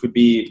treasure could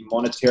be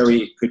monetary,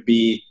 it could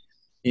be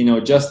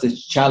just a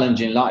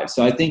challenge in life.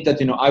 So I think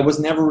that, I was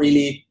never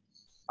really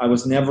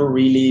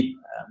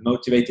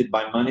motivated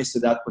by money. So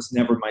that was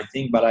never my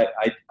thing, but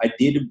I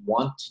did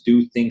want to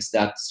do things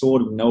that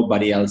sort of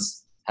nobody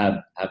else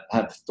have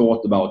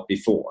thought about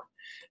before.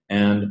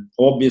 And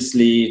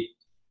obviously,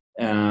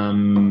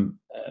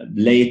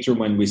 later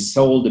when we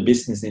sold the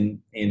business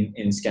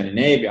in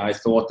Scandinavia, I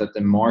thought that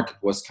the market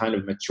was kind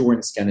of mature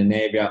in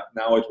Scandinavia.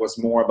 Now it was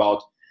more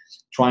about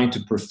trying to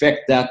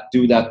perfect that,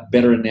 do that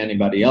better than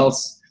anybody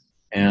else.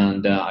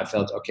 And I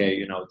felt,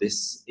 okay,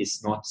 this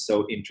is not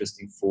so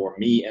interesting for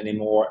me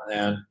anymore.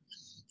 And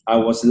I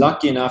was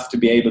lucky enough to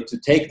be able to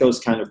take those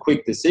kind of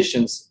quick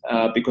decisions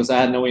because I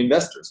had no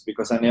investors,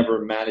 because I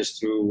never managed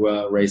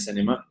to raise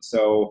any money.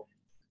 So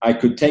I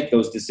could take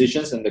those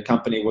decisions, and the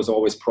company was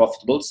always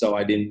profitable, so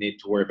I didn't need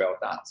to worry about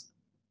that.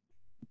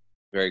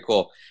 Very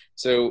cool.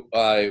 So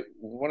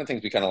one of the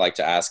things we kind of like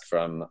to ask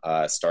from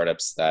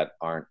startups that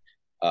aren't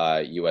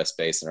U.S.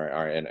 based and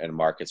are in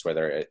markets where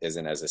there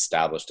isn't as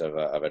established of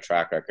a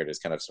track record is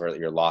kind of sort of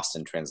your lost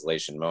in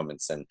translation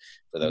moments. And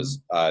for those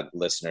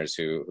listeners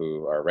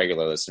who are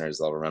regular listeners,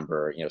 they'll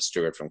remember,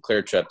 Stuart from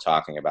ClearTrip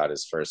talking about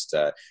his first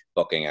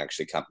booking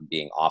actually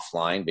being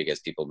offline because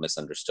people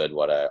misunderstood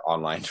what an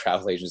online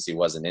travel agency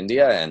was in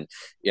India. And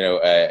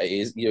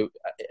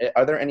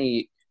are there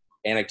any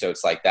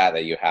anecdotes like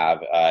that you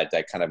have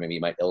that kind of maybe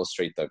might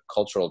illustrate the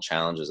cultural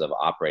challenges of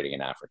operating in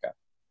Africa?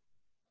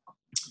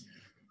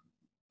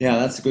 Yeah,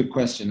 that's a good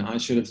question. I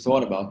should have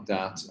thought about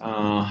that.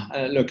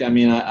 Look, I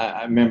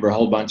remember a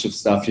whole bunch of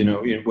stuff.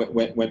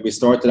 When we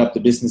started up the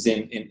business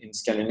in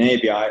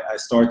Scandinavia, I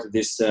started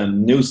this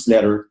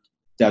newsletter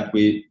that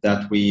we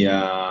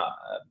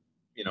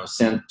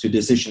sent to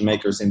decision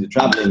makers in the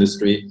travel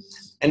industry,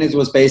 and it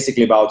was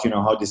basically about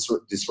how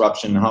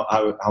disruption,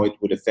 how it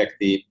would affect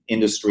the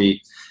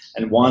industry.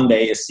 And one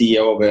day, a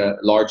CEO of a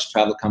large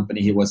travel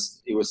company, he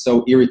was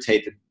so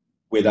irritated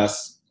with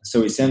us.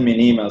 So he sent me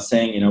an email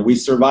saying, we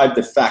survived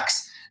the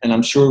fax, and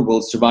I'm sure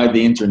we'll survive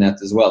the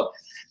internet as well.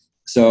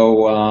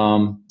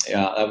 So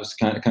that was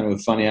kind of a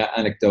funny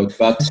anecdote.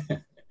 But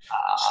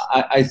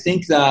I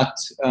think that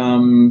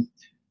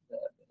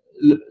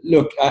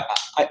look,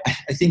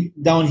 I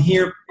think down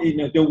here,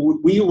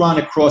 we run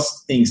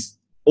across things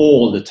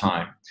all the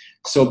time.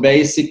 So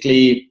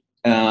basically,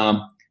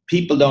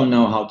 people don't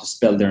know how to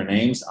spell their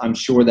names. I'm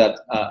sure that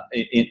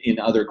in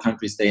other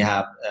countries they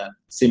have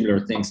similar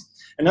things.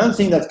 Another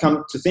thing that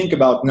come to think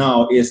about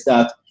now is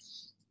that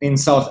in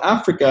South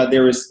Africa,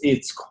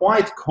 it's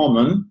quite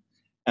common.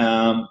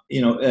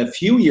 A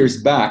few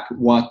years back,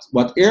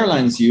 what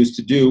airlines used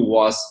to do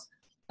was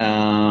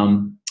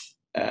a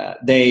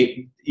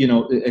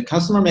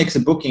customer makes a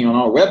booking on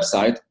our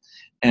website,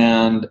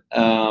 and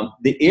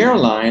the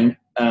airline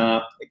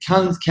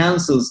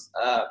cancels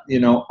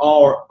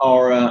our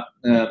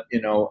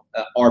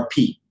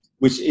RP,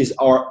 which is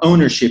our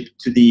ownership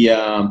to the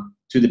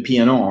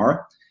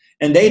PNR.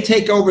 And they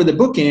take over the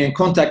booking and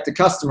contact the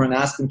customer and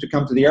ask them to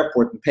come to the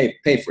airport and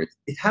pay for it.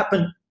 It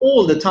happened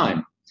all the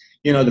time,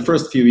 the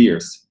first few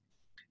years.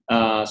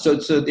 So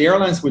the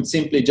airlines would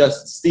simply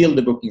just steal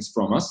the bookings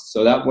from us.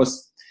 So that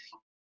was,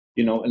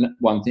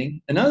 one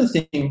thing. Another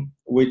thing,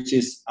 which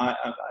is,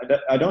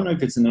 I don't know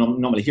if it's an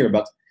anomaly here,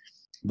 but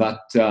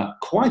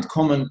quite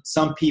common.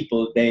 Some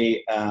people,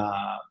 they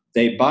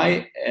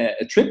buy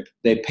a trip,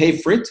 they pay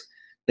for it,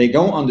 they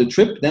go on the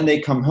trip, then they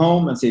come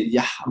home and say,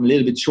 yeah, I'm a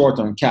little bit short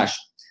on cash.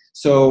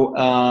 So,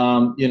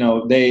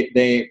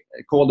 they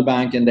call the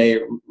bank and they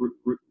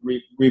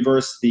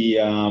reverse the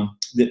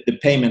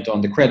payment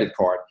on the credit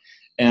card.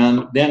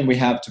 And then we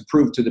have to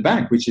prove to the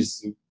bank, which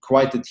is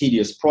quite a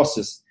tedious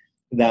process,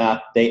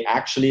 that they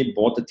actually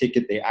bought the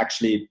ticket, they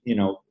actually,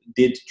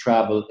 did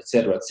travel, et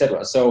cetera, et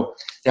cetera. So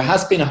there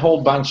has been a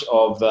whole bunch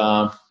of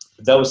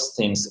those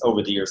things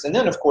over the years. And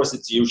then, of course,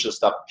 it's the usual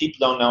stuff. People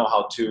don't know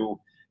how to,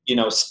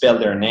 spell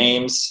their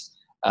names.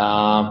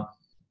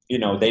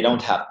 They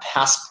don't have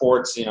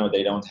passports, they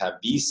don't have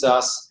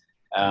visas,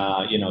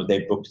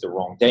 they booked the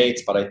wrong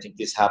dates. But I think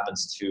this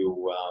happens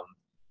to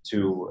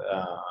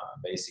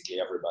basically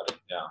everybody.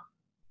 Yeah.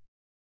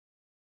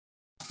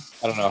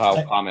 I don't know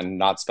how common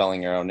not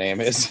spelling your own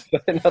name is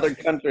in other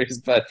countries,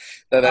 but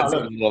that's a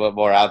little bit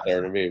more out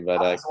there to me.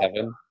 But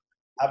Kevin?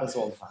 Happens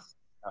all the time.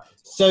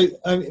 So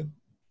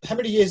how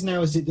many years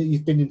now is it that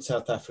you've been in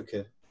South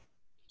Africa?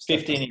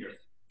 15 years.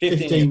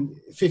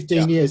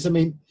 15 years. I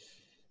mean,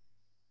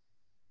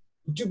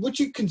 would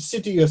you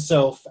consider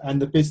yourself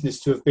and the business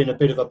to have been a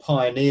bit of a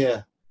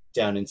pioneer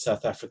down in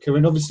South Africa?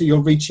 And obviously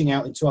you're reaching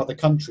out into other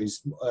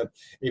countries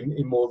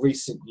in more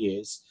recent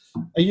years.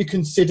 Are you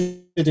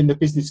considered in the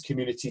business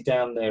community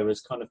down there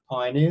as kind of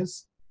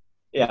pioneers?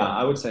 Yeah,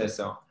 I would say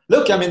so.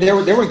 Look,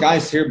 there were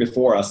guys here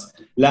before us.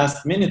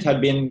 Last Minute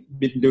had been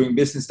doing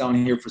business down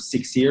here for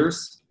 6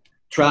 years.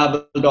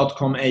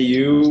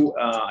 Travel.com.au,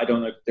 I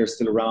don't know if they're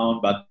still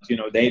around, but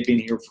they've been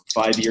here for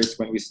 5 years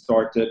when we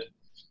started.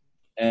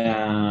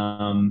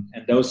 And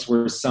those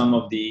were some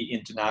of the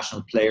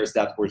international players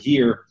that were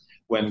here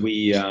when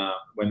we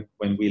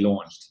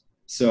launched.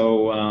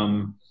 So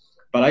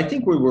but I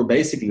think we were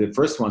basically the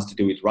first ones to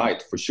do it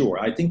right, for sure.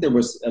 I think there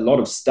was a lot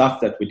of stuff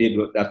that we did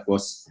that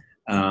was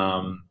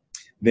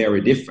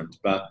very different.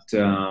 But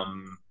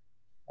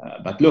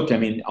look, I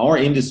mean, our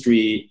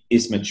industry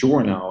is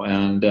mature now,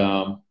 and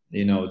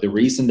the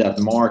reason that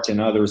Mark and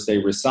others, they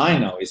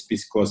resign now is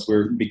because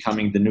we're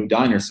becoming the new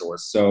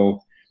dinosaurs.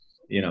 So,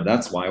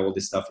 that's why all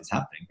this stuff is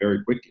happening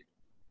very quickly.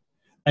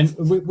 And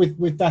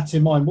with that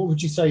in mind, what would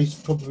you say has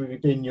probably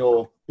been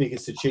your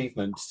biggest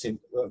achievement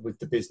with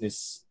the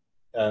business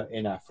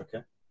in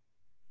Africa?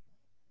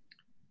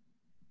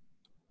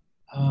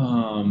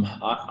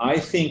 I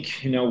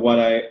think what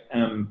I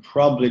am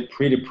probably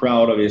pretty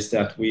proud of is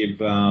that we've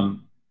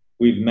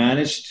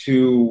managed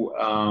to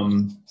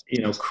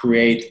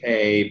create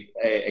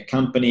a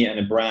company and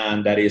a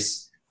brand that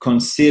is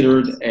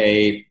considered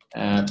a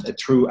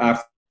true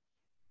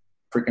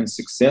African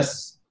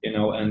success.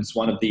 And it's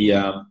one of the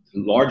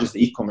largest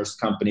e-commerce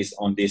companies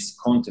on this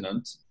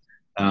continent,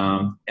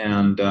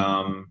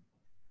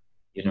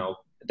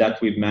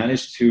 that we've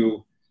managed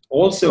to.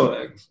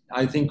 Also,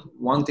 I think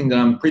one thing that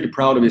I'm pretty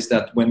proud of is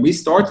that when we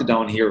started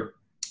down here,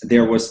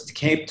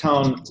 Cape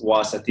Town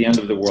was at the end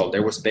of the world.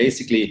 There was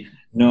basically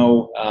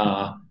no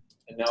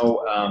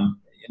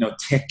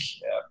tech.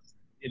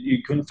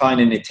 You couldn't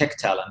find any tech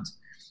talent,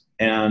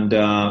 and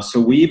so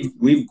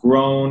we've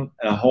grown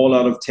a whole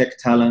lot of tech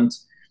talent.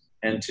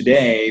 And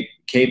today,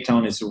 Cape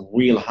Town is a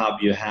real hub.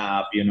 You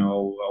have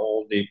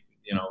all the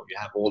you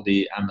have all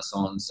the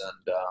Amazons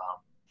and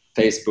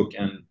Facebook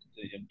and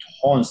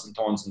tons and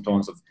tons and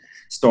tons of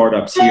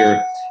startups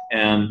here,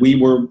 and we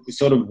were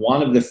sort of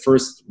one of the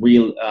first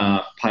real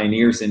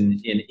pioneers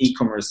in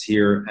e-commerce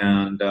here,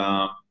 and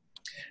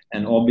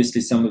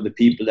obviously some of the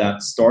people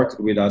that started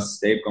with us,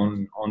 they've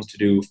gone on to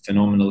do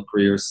phenomenal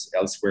careers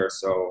elsewhere,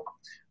 so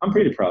I'm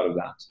pretty proud of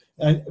that.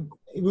 And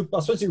I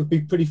suppose it would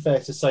be pretty fair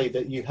to say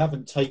that you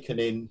haven't taken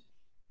in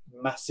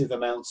massive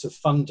amounts of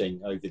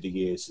funding over the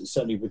years,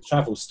 certainly with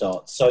Travel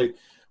Start. So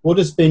what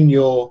has been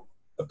your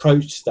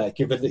approach to that,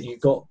 given that you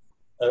got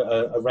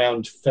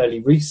around fairly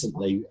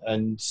recently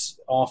and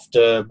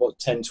after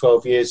 10,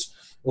 12 years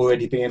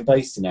already being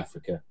based in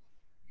Africa?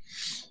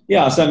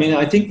 Yeah, so I mean,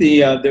 I think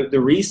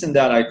the reason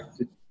that I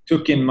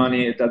took in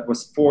money, that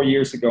was 4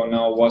 years ago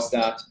now, was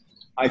that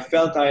I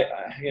felt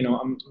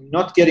I'm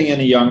not getting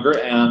any younger,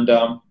 and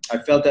I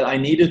felt that I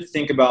needed to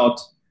think about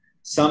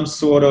some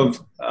sort of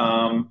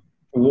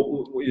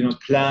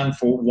plan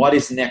for what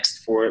is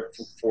next for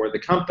the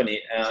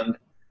company,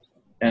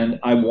 and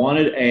I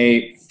wanted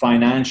a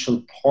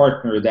financial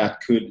partner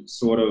that could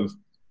sort of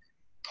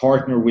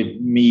partner with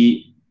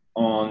me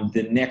on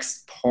the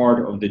next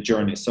part of the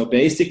journey. So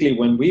basically,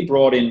 when we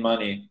brought in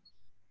money,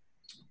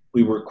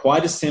 we were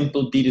quite a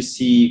simple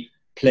B2C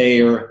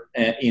player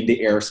in the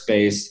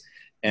airspace.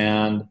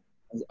 And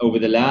over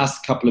the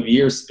last couple of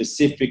years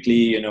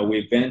specifically,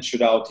 we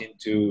ventured out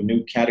into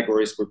new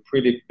categories. We're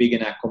pretty big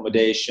in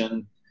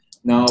accommodation.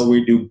 Now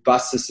we do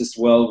buses as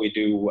well. We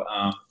do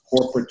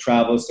corporate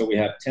travel. So we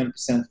have 10%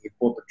 of the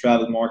corporate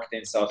travel market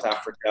in South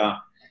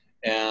Africa.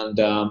 And,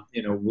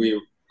 we're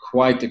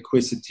quite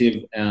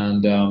acquisitive,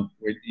 and,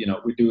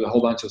 we do a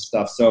whole bunch of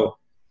stuff. So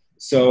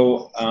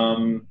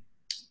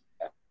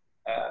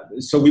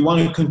we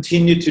want to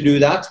continue to do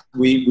that.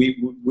 We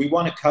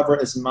want to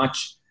cover as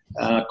much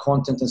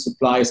content and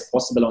supply as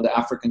possible on the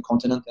African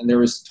continent, and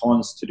there is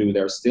tons to do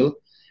there still.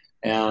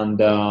 And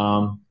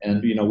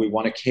we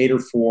want to cater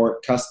for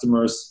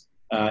customers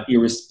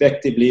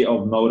irrespectively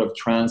of mode of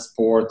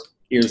transport,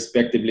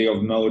 irrespectively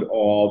of mode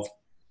of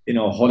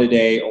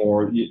holiday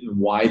or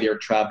why they're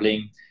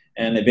traveling.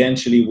 And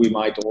eventually we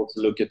might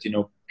also look at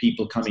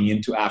people coming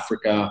into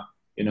Africa,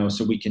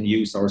 so we can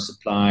use our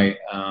supply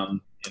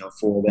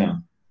for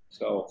them.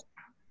 So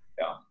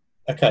yeah.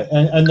 Okay,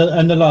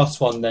 and the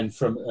last one then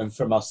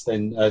from us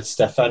then,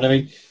 Stefan. I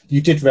mean,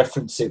 you did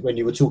reference it when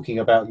you were talking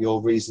about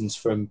your reasons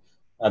from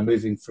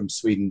moving from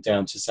Sweden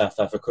down to South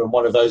Africa, and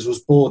one of those was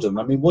boredom.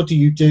 I mean, what do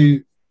you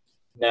do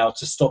now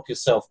to stop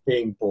yourself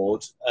being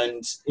bored?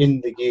 And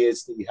in the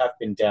years that you have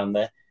been down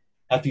there,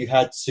 have you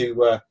had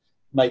to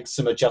make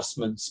some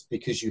adjustments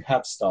because you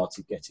have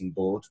started getting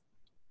bored?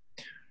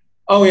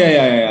 Oh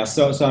yeah.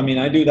 So I mean,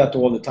 I do that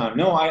all the time.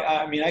 No,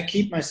 I mean, I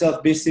keep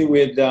myself busy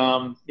with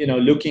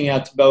looking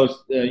at both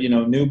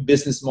new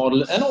business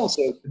model, and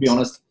also, to be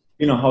honest,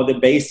 how the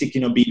basic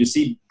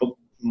B2C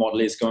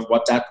model is going,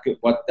 what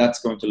that's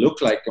going to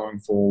look like going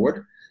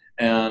forward.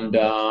 And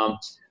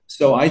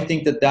so I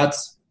think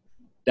that's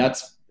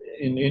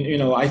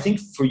I think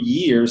for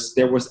years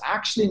there was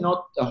actually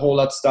not a whole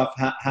lot of stuff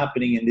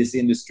happening in this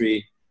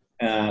industry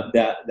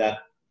that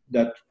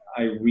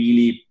I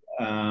really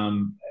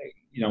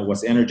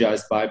was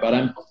energized by. But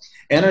I'm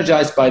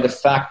energized by the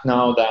fact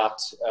now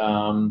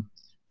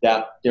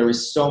that there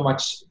is so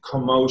much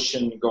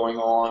commotion going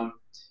on.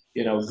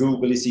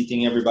 Google is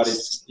eating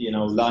everybody's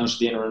lunch,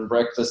 dinner, and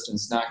breakfast and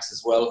snacks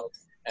as well.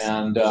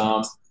 And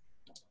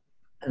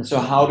so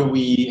how do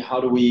we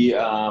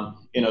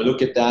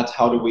look at that?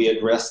 How do we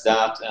address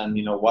that? And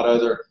what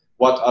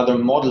other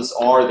models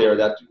are there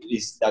that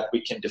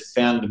we can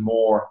defend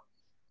more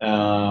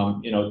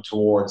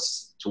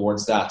towards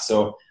that.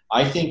 So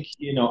I think,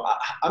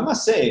 I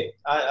must say,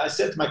 I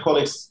said to my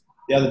colleagues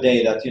the other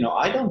day that,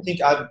 I don't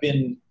think I've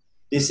been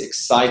this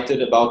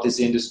excited about this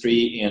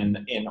industry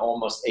in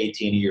almost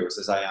 18 years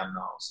as I am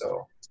now.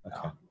 So,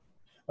 okay.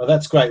 Well,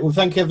 that's great. Well,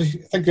 thank you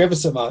ever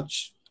so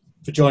much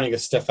for joining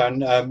us,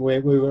 Stefan. We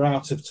were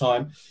out of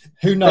time.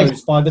 Who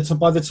knows? By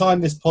the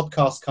time this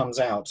podcast comes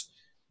out,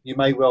 you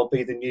may well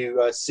be the new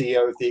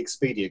CEO of the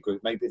Expedia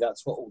Group. Maybe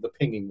that's what all the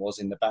pinging was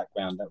in the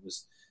background. That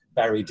was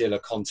Barry Diller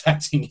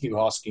contacting you,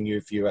 asking you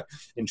if you were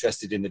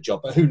interested in the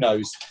job. But who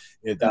knows?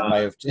 That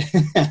may have.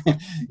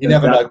 You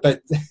never know.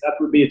 But that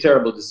would be a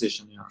terrible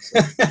decision. Yeah,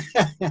 so.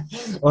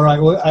 All right.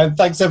 Well,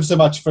 thanks ever so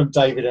much from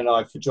David and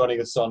I for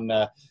joining us on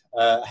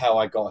How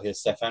I Got Here,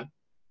 Stefan.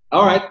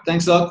 All right.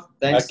 Thanks a lot.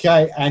 Thanks.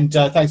 Okay. And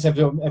thanks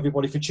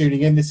everybody for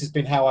tuning in. This has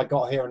been How I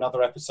Got Here,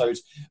 another episode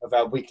of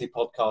our weekly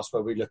podcast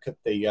where we look at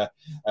the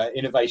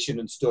innovation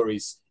and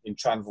stories in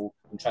travel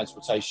and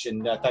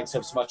transportation. Thanks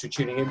ever so much for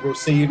tuning in. We'll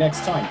see you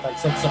next time.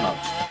 Thanks ever so much.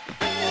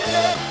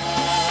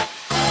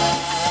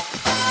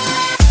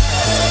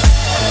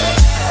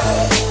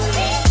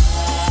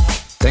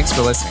 Thanks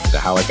for listening to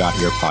How I Got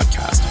Here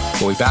podcast.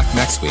 We'll be back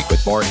next week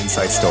with more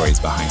insight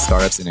stories behind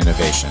startups and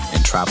innovation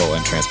in travel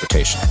and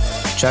transportation.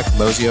 Check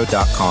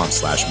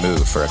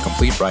mozio.com/move for a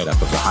complete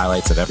write-up of the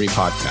highlights of every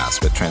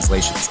podcast with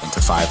translations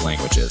into 5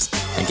 languages,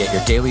 and get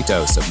your daily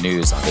dose of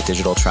news on the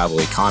digital travel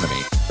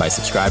economy by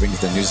subscribing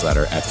to the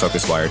newsletter at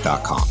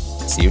focuswire.com.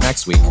 See you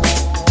next week.